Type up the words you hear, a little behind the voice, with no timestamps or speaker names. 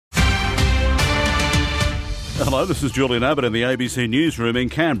Hello, this is Julian Abbott in the ABC Newsroom in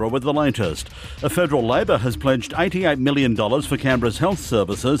Canberra with the latest. A federal Labor has pledged $88 million for Canberra's health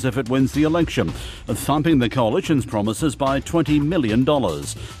services if it wins the election, thumping the coalition's promises by $20 million.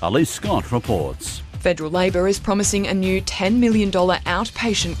 Elise Scott reports. Federal Labor is promising a new $10 million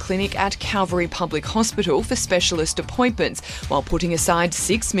outpatient clinic at Calvary Public Hospital for specialist appointments, while putting aside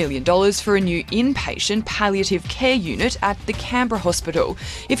 $6 million for a new inpatient palliative care unit at the Canberra Hospital.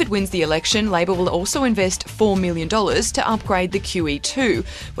 If it wins the election, Labor will also invest $4 million to upgrade the QE2,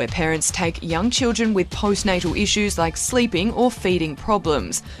 where parents take young children with postnatal issues like sleeping or feeding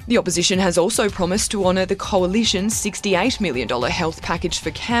problems. The opposition has also promised to honour the Coalition's $68 million health package for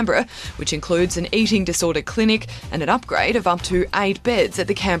Canberra, which includes an eating disorder clinic and an upgrade of up to 8 beds at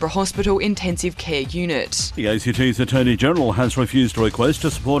the Canberra Hospital intensive care unit. The ACT's Attorney-General has refused a request to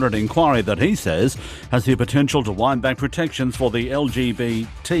support an inquiry that he says has the potential to wind back protections for the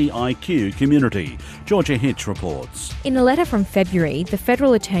LGBTIQ community. Georgia Hitch reports. In a letter from February, the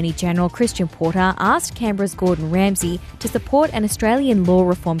Federal Attorney-General Christian Porter asked Canberra's Gordon Ramsay to support an Australian Law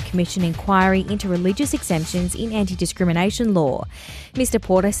Reform Commission inquiry into religious exemptions in anti-discrimination law. Mr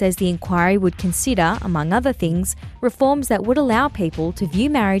Porter says the inquiry would consider, among other things, reforms that would allow people to view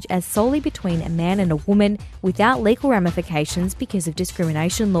marriage as solely between a man and a woman without legal ramifications because of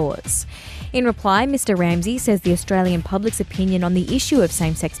discrimination laws. In reply, Mr Ramsay says the Australian public's opinion on the issue of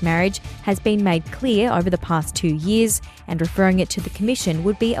same-sex marriage has been made clear over the past 2 years, and referring it to the Commission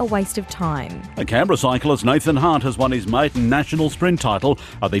would be a waste of time. A Canberra cyclist Nathan Hart has won his maiden national sprint title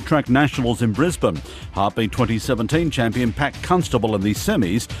at the Track Nationals in Brisbane. Hart beat 2017 champion Pat Constable in the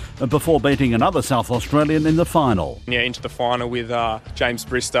semis before beating another South Australian in the final. Yeah, into the final with James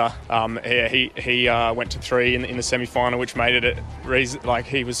Brister. He went to 3 in the semi-final, which made it like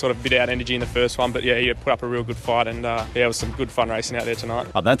he was sort of a bit out energy in the first one, but yeah, he put up a real good fight, and it was some good fun racing out there tonight.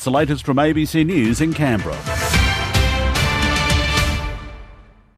 That's the latest from ABC News in Canberra.